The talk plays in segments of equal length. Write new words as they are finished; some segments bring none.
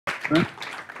Great,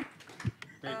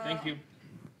 thank you.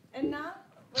 And now,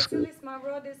 Vasilios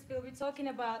Mavroudis will be talking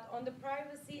about on the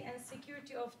privacy and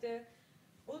security of the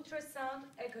ultrasound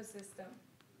ecosystem.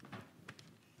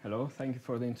 Hello, thank you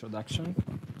for the introduction.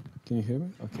 Can you hear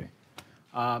me? Okay.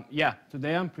 Yeah,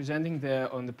 today I'm presenting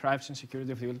on the privacy and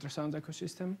security of the ultrasound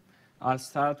ecosystem. I'll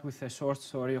start with a short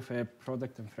story of a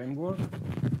product and framework.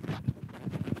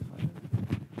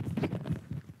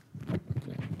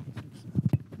 Okay.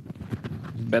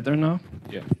 Better now?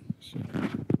 Yeah.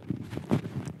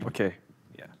 Okay.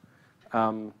 Yeah.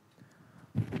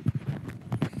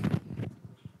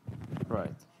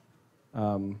 Right.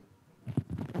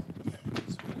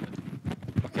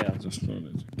 Okay, I'll just run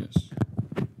it, I guess.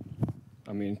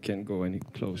 I mean, can't go any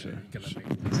closer.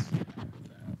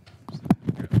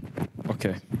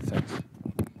 Okay, thanks.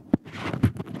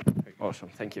 Awesome,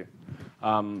 thank you.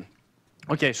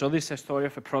 Okay, so this is a story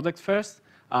of a product first.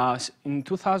 In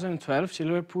 2012,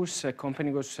 Silverpuss, a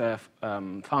company, was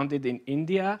founded in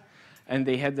India, and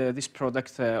they had this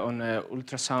product on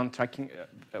ultrasound tracking,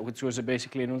 which was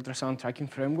basically an ultrasound tracking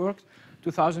framework.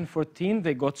 2014,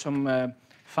 they got some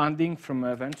funding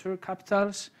from venture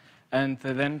capitals, and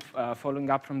then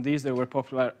following up from this, there were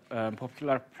popular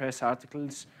press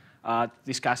articles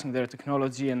discussing their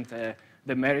technology and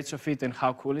the merits of it and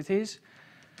how cool it is.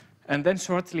 And then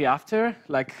shortly after,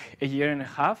 like a year and a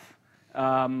half,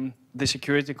 the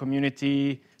security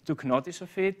community took notice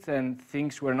of it, and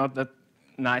things were not that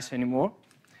nice anymore.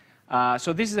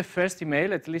 So this is the first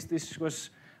email. At least this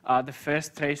was the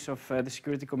first trace of the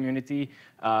security community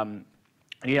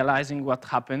realizing what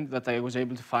happened that I was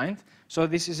able to find. So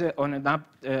this is on a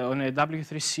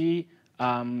W3C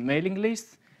mailing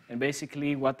list. And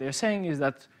basically what they're saying is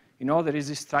that, there is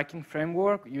this tracking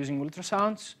framework using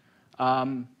ultrasounds.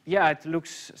 Yeah, it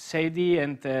looks shady,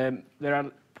 and there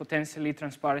are potentially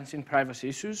transparency and privacy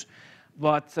issues.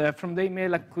 But from the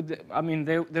email,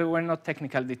 there were not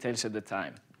technical details at the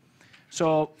time.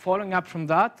 So following up from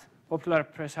that, popular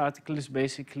press articles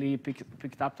basically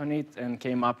picked up on it and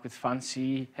came up with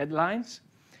fancy headlines.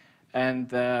 And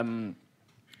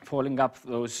following up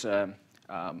those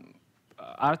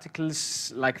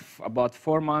articles, like about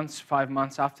 5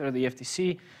 months after, the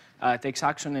FTC takes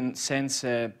action and sends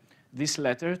this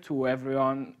letter to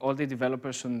everyone, all the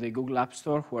developers on the Google App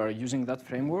Store who are using that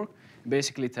framework.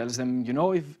 Basically tells them,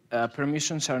 if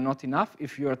permissions are not enough,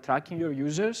 if you are tracking your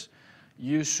users,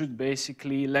 you should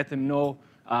basically let them know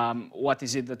what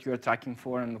is it that you're tracking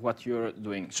for and what you're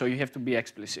doing. So you have to be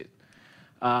explicit.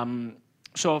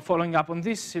 So following up on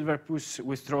this, Silverpuss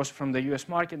withdraws from the US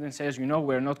market and says,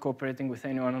 we're not cooperating with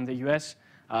anyone on the US.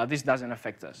 This doesn't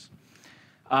affect us.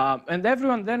 And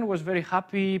everyone then was very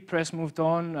happy. Press moved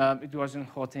on. It wasn't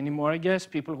hot anymore, I guess.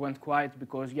 People went quiet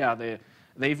because, yeah, the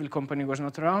evil company was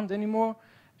not around anymore.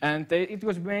 And it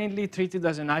was mainly treated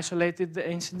as an isolated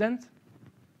incident.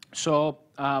 So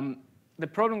the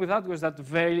problem with that was that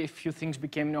very few things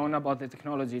became known about the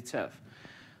technology itself.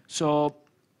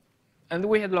 And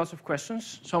we had lots of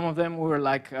questions. Some of them were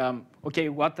like, OK,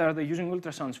 what are they using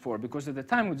ultrasounds for? Because at the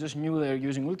time, we just knew they were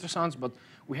using ultrasounds, but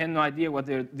we had no idea what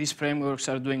these frameworks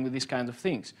are doing with these kind of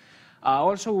things.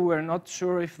 Also, we were not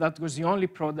sure if that was the only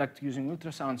product using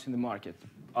ultrasounds in the market.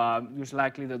 It was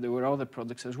likely that there were other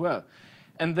products as well.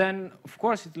 And then, of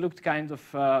course, it looked kind of,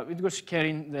 it was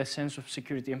carrying the sense of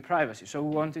security and privacy. So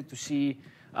we wanted to see,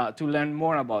 to learn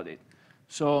more about it.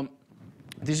 So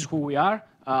this is who we are.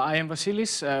 I am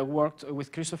Vasilis, worked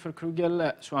with Christopher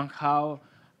Krugel, Xuan Hao,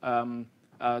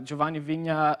 Giovanni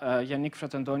Vigna, Yannick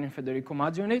Fratantoni, and Federico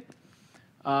Maggi on it.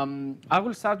 I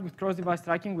will start with cross-device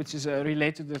tracking, which is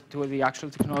related to the actual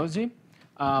technology.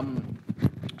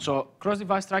 So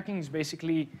cross-device tracking is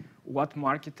basically what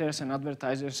marketers and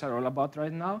advertisers are all about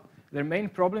right now. Their main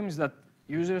problem is that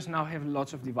users now have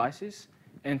lots of devices,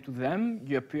 and to them,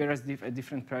 you appear as a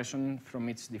different person from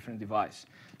each different device.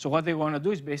 So what they want to do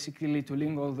is basically to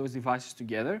link all those devices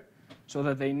together so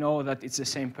that they know that it's the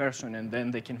same person, and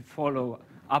then they can follow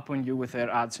up on you with their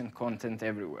ads and content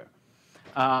everywhere.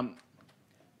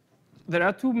 There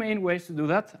are two main ways to do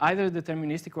that, either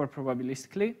deterministic or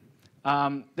probabilistically.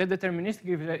 The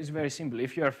deterministic is very simple.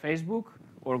 If you are Facebook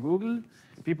or Google,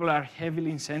 people are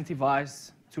heavily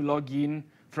incentivized to log in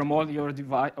from all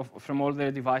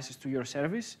their devices to your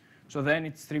service. So then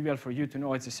it's trivial for you to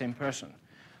know it's the same person.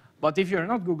 But if you're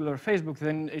not Google or Facebook,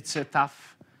 then it's a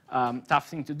tough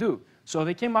thing to do. So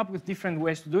they came up with different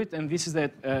ways to do it, and this is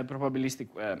the probabilistic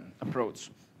approach.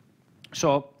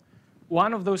 So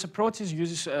one of those approaches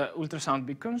uses ultrasound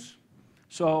beacons.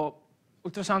 So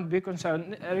ultrasound beacons are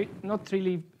not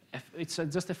really, it's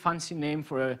just a fancy name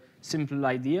for a simple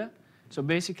idea. So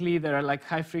basically, there are like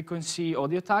high-frequency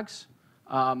audio tags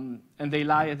and they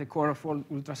lie at the core of all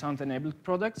ultrasound-enabled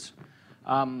products.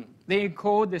 They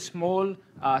encode a small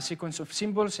sequence of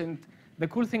symbols, and the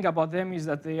cool thing about them is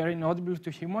that they are inaudible to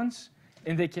humans,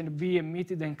 and they can be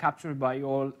emitted and captured by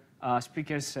all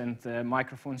speakers and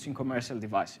microphones in commercial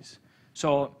devices.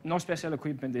 So no special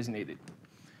equipment is needed.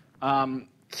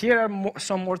 Here are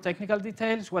some more technical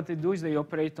details. What they do is they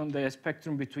operate on the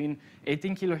spectrum between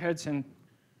 18 kilohertz and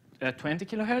 20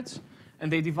 kilohertz,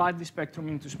 and they divide the spectrum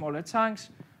into smaller chunks,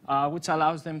 which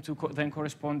allows them to then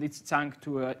correspond each chunk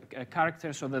to a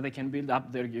character so that they can build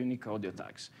up their unique audio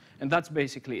tags. And that's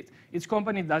basically it. Each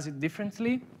company does it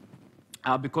differently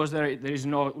because there is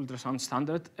no ultrasound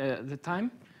standard at the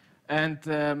time. And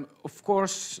of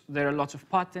course, there are lots of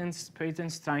patents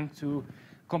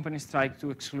companies trying to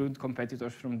exclude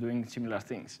competitors from doing similar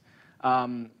things.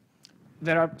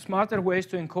 There are smarter ways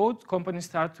to encode. Companies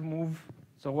start to move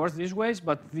towards these ways,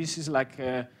 but this is like,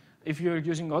 if you're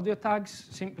using audio tags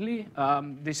simply,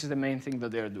 this is the main thing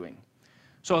that they're doing.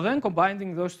 So then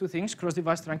combining those two things,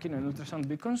 cross-device tracking and ultrasound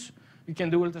beacons, you can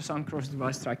do ultrasound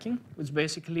cross-device tracking, which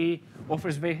basically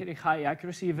offers very high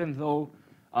accuracy, even though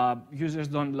users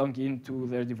don't log into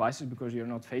their devices because you're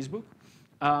not Facebook.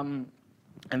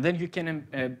 And then you can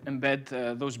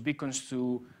embed those beacons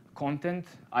to content,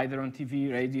 either on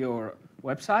TV, radio, or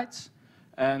websites.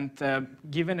 And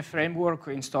given a framework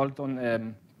installed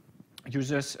on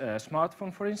user's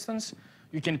smartphone, for instance,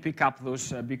 you can pick up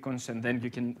those beacons, and then you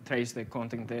can trace the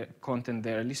content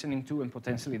they're listening to and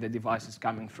potentially the device is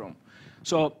coming from.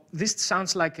 So this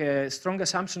sounds like a strong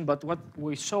assumption, but what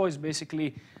we saw is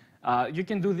basically you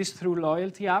can do this through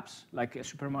loyalty apps, like a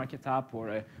supermarket app or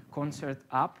a concert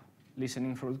app,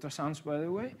 listening for ultrasounds, by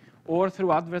the way, or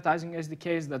through advertising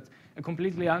SDKs that a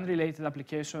completely unrelated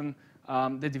application,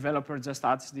 the developer just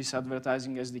adds this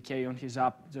advertising SDK on his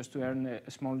app just to earn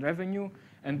a small revenue.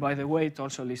 And by the way, it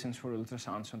also listens for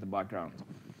ultrasounds on the background.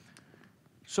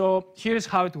 So here's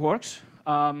how it works.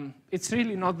 It's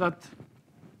really not that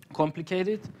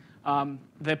complicated.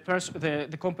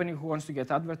 The company who wants to get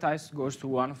advertised goes to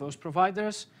one of those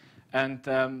providers, and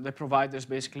the providers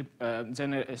basically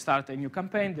start a new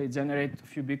campaign. They generate a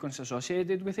few beacons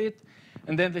associated with it,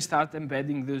 and then they start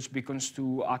embedding those beacons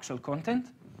to actual content.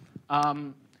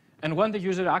 And when the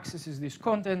user accesses this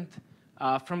content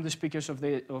from the speakers of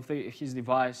his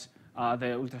device,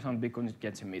 the ultrasound beacon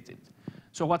gets emitted.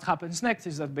 So what happens next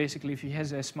is that basically if he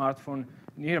has a smartphone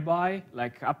nearby,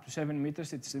 like up to 7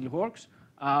 meters, it still works.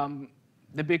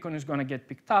 The beacon is going to get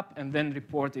picked up and then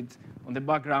reported on the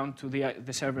background to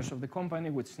the servers of the company,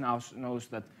 which now knows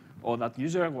that, oh, that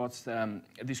user wants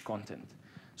this content.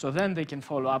 So then they can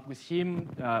follow up with him,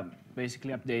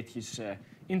 basically update his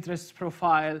interests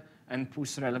profile, and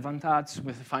push relevant ads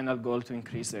with the final goal to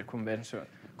increase their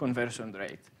conversion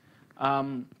rate.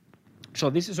 So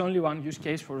this is only one use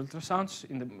case for ultrasounds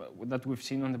that we've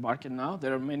seen on the market now.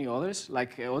 There are many others,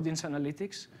 like audience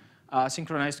analytics,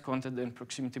 synchronized content and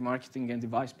proximity marketing, and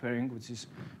device pairing, which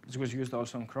was used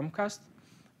also on Chromecast.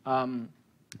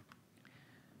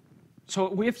 So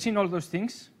we have seen all those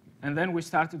things, and then we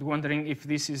started wondering if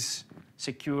this is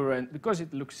secure, and because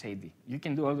it looks shady. You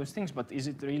can do all those things, but is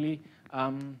it really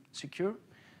secure?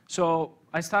 So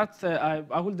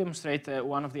I will demonstrate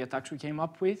one of the attacks we came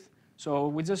up with. So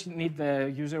we just need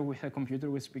the user with a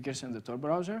computer with speakers and the Tor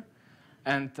browser,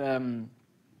 and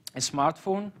a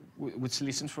smartphone which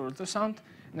listens for ultrasound,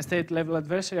 and a state-level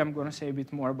adversary. I'm going to say a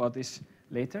bit more about this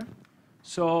later.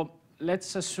 So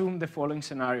let's assume the following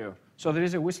scenario. So there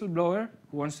is a whistleblower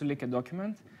who wants to leak a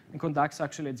document and contacts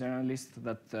actually a journalist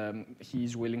that he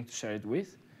is willing to share it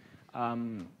with.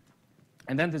 And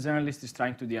then the journalist is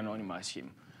trying to de-anonymize him.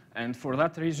 And for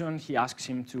that reason, he asks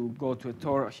him to go to a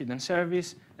Tor hidden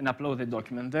service and upload the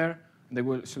document there. The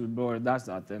whistleblower does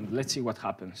that, and let's see what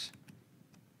happens.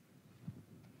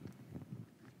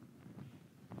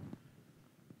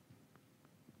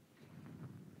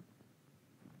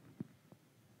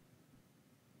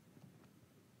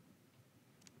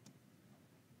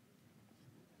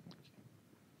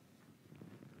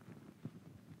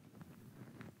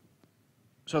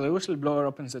 So the whistleblower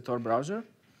opens the Tor browser,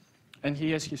 and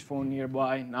he has his phone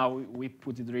nearby. Now we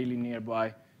put it really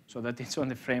nearby so that it's on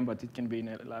the frame, but it can be in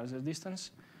a larger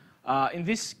distance.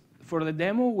 For the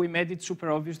demo, we made it super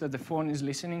obvious that the phone is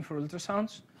listening for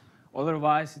ultrasounds.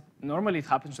 Otherwise, normally it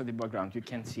happens on the background. You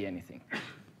can't see anything.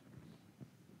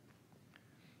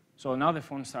 So now the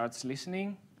phone starts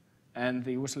listening, and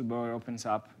the whistleblower opens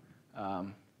up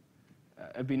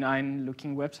a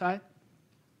benign-looking website.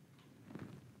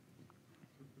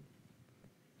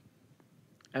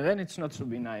 And then it's not so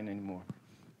benign anymore.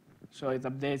 So it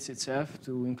updates itself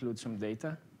to include some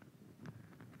data.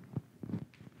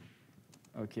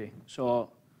 Okay, so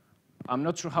I'm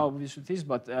not sure how obvious it is,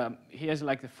 but here's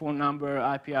like the phone number,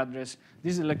 IP address.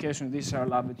 This is the location. This is our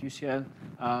lab at UCL.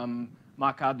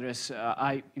 MAC address,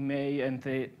 email, and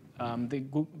the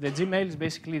Gmail is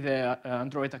basically the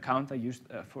Android account I used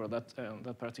for that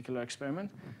particular experiment.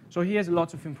 So he has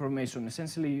lots of information.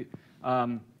 Essentially,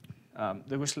 the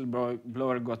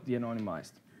whistleblower got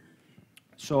de-anonymized.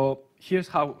 So here's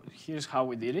how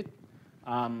we did it.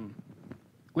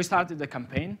 We started the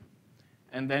campaign,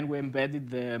 and then we embedded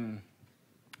the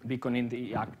beacon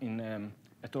in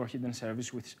a Tor hidden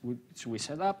service which we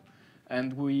set up,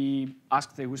 and we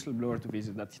asked the whistleblower to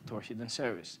visit that Tor hidden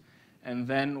service. And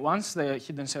then once the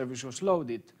hidden service was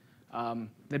loaded,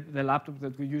 the laptop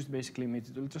that we used basically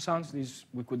emitted ultrasounds. These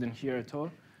we couldn't hear at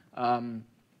all.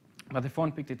 But the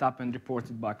phone picked it up and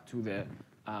reported back to the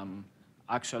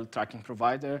actual tracking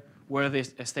provider, where the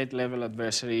state-level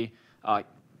adversary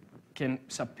can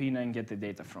subpoena and get the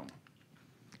data from.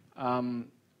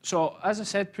 So as I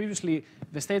said previously,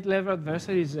 the state-level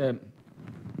adversary is,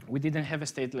 we didn't have a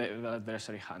state-level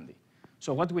adversary handy.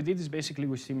 So what we did is basically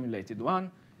we simulated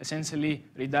one, essentially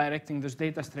redirecting those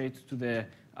data straight to the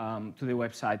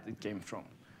website it came from.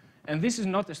 And this is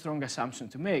not a strong assumption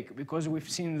to make, because we've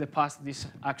seen in the past this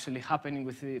actually happening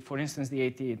with, for instance, the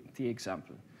AT&T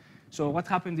example. So what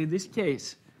happened in this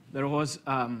case, there was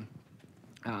the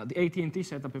AT&T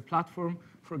set up a platform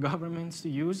for governments to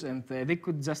use, and they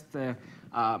could just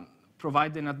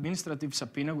provide an administrative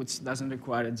subpoena, which doesn't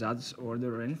require a judge's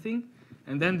order or anything.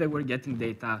 And then they were getting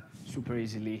data super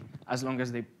easily, as long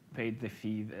as they paid the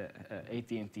fee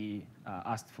AT&T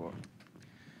asked for.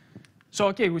 So,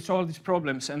 okay, we saw all these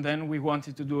problems, and then we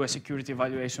wanted to do a security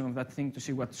evaluation of that thing to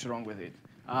see what's wrong with it.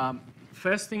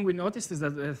 First thing we noticed is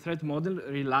that the threat model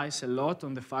relies a lot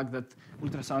on the fact that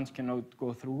ultrasounds cannot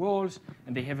go through walls,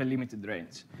 and they have a limited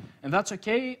range. And that's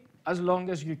okay as long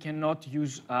as you cannot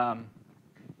use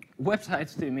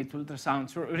websites to emit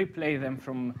ultrasounds or replay them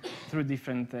through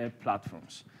different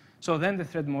platforms. So then the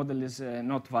threat model is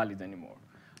not valid anymore.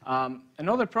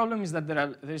 Another problem is that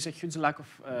there is a huge lack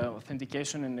of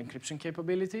authentication and encryption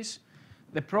capabilities.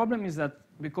 The problem is that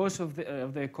because of the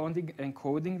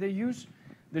encoding they use,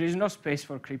 there is no space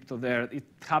for crypto there. It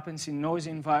happens in noisy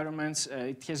environments.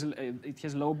 It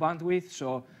has low bandwidth,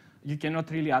 so you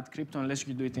cannot really add crypto unless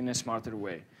you do it in a smarter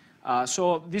way.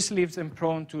 So this leaves them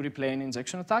prone to replay and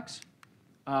injection attacks.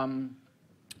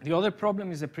 The other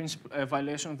problem is the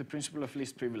violation of the principle of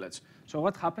least privilege. So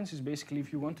what happens is basically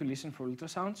if you want to listen for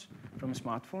ultrasounds from a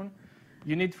smartphone,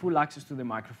 you need full access to the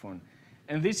microphone.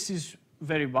 And this is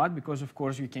very bad because, of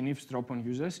course, you can eavesdrop on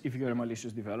users if you're a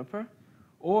malicious developer.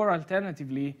 Or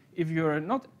alternatively, if you're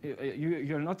not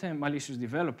a malicious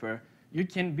developer, you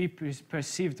can be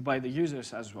perceived by the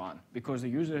users as one, because the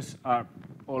users are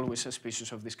always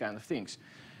suspicious of these kind of things.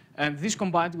 And this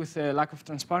combined with a lack of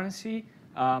transparency,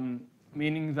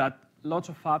 meaning that lots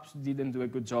of apps didn't do a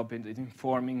good job in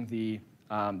informing the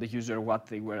user what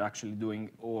they were actually doing,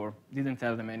 or didn't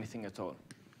tell them anything at all.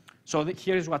 So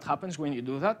here's what happens when you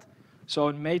do that. So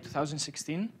in May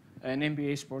 2016, an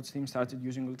NBA sports team started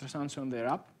using ultrasounds on their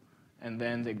app, and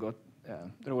then they got,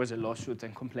 there was a lawsuit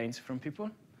and complaints from people.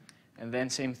 And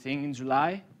then same thing in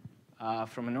July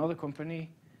from another company,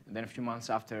 and then a few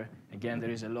months after, again, there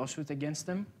is a lawsuit against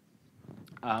them.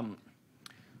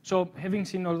 So having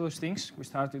seen all those things, we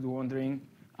started wondering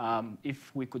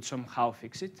if we could somehow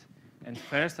fix it. And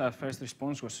our first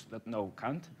response was that no,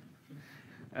 can't.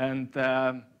 And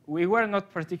we were not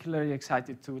particularly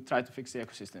excited to try to fix the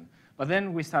ecosystem. But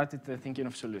then we started thinking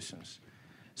of solutions.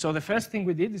 So the first thing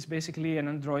we did is basically an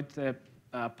Android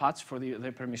patch for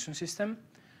the permission system.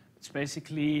 It's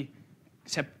basically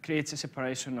creates a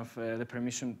separation of the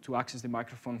permission to access the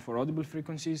microphone for audible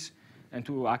frequencies and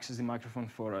to access the microphone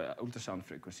for ultrasound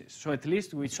frequencies. So at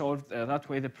least we solved that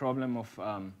way the problem of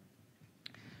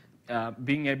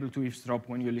being able to eavesdrop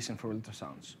when you listen for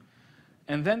ultrasounds.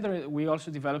 And then we also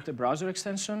developed a browser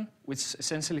extension, which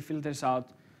essentially filters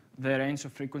out the range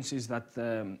of frequencies that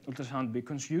ultrasound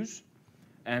beacons use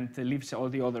and leaves all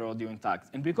the other audio intact.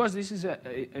 And because this is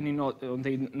on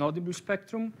the inaudible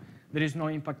spectrum, there is no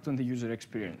impact on the user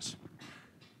experience.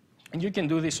 And you can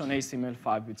do this on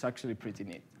HTML5, it's actually pretty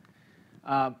neat.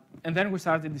 And then we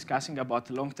started discussing about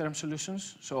long-term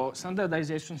solutions. So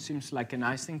standardization seems like a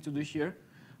nice thing to do here.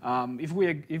 If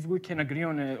we can agree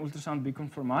on an ultrasound beacon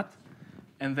format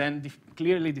and then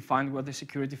clearly define what the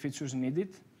security features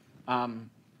needed,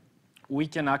 we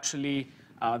can actually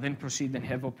then proceed and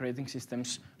have operating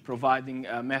systems providing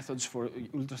methods for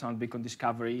ultrasound beacon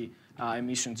discovery,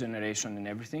 emission generation, and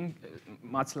everything,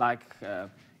 much like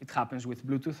it happens with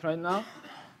Bluetooth right now.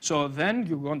 So then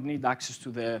you won't need access to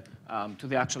the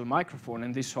actual microphone,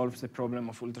 and this solves the problem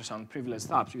of ultrasound privileged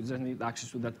apps. You just need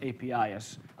access to that API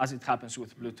as it happens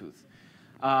with Bluetooth.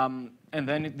 And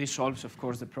then this solves, of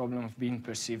course, the problem of being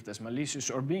perceived as malicious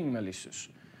or being malicious.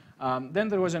 Then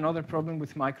there was another problem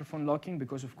with microphone locking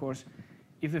because, of course,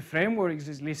 if the framework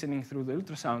is listening through the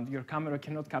ultrasound, your camera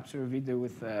cannot capture a video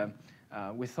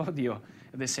with audio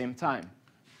at the same time.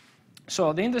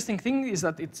 So the interesting thing is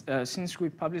that since we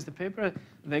published the paper,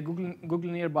 the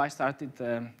Google Nearby started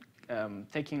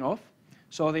taking off.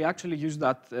 So they actually used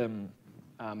that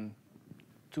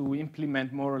to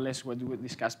implement more or less what we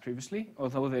discussed previously,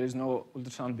 although there is no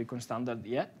ultrasound beacon standard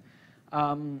yet.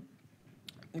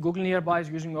 Google Nearby is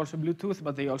using also Bluetooth,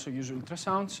 but they also use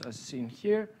ultrasounds, as seen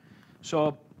here.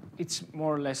 So it's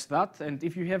more or less that. And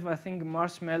if you have, I think,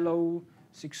 Marshmallow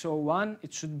 601,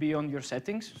 it should be on your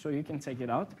settings, so you can check it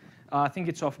out. I think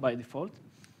it's off by default.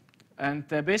 And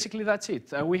basically, that's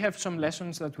it. We have some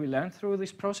lessons that we learned through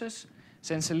this process.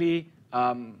 Essentially,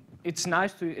 it's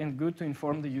nice and good to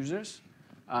inform the users.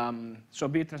 So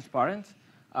be transparent.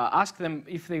 Ask them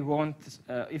if they want,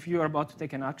 if you are about to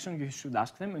take an action, you should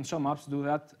ask them. And some apps do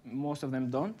that. Most of them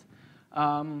don't.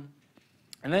 And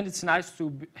then it's nice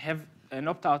to have an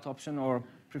opt-out option or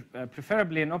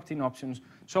preferably an opt-in option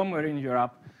somewhere in your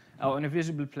app in a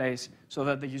visible place so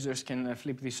that the users can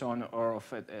flip this on or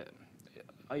off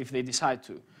if they decide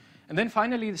to. And then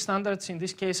finally, the standards in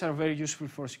this case are very useful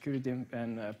for security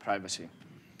and privacy.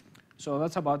 So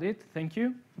that's about it. Thank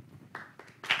you.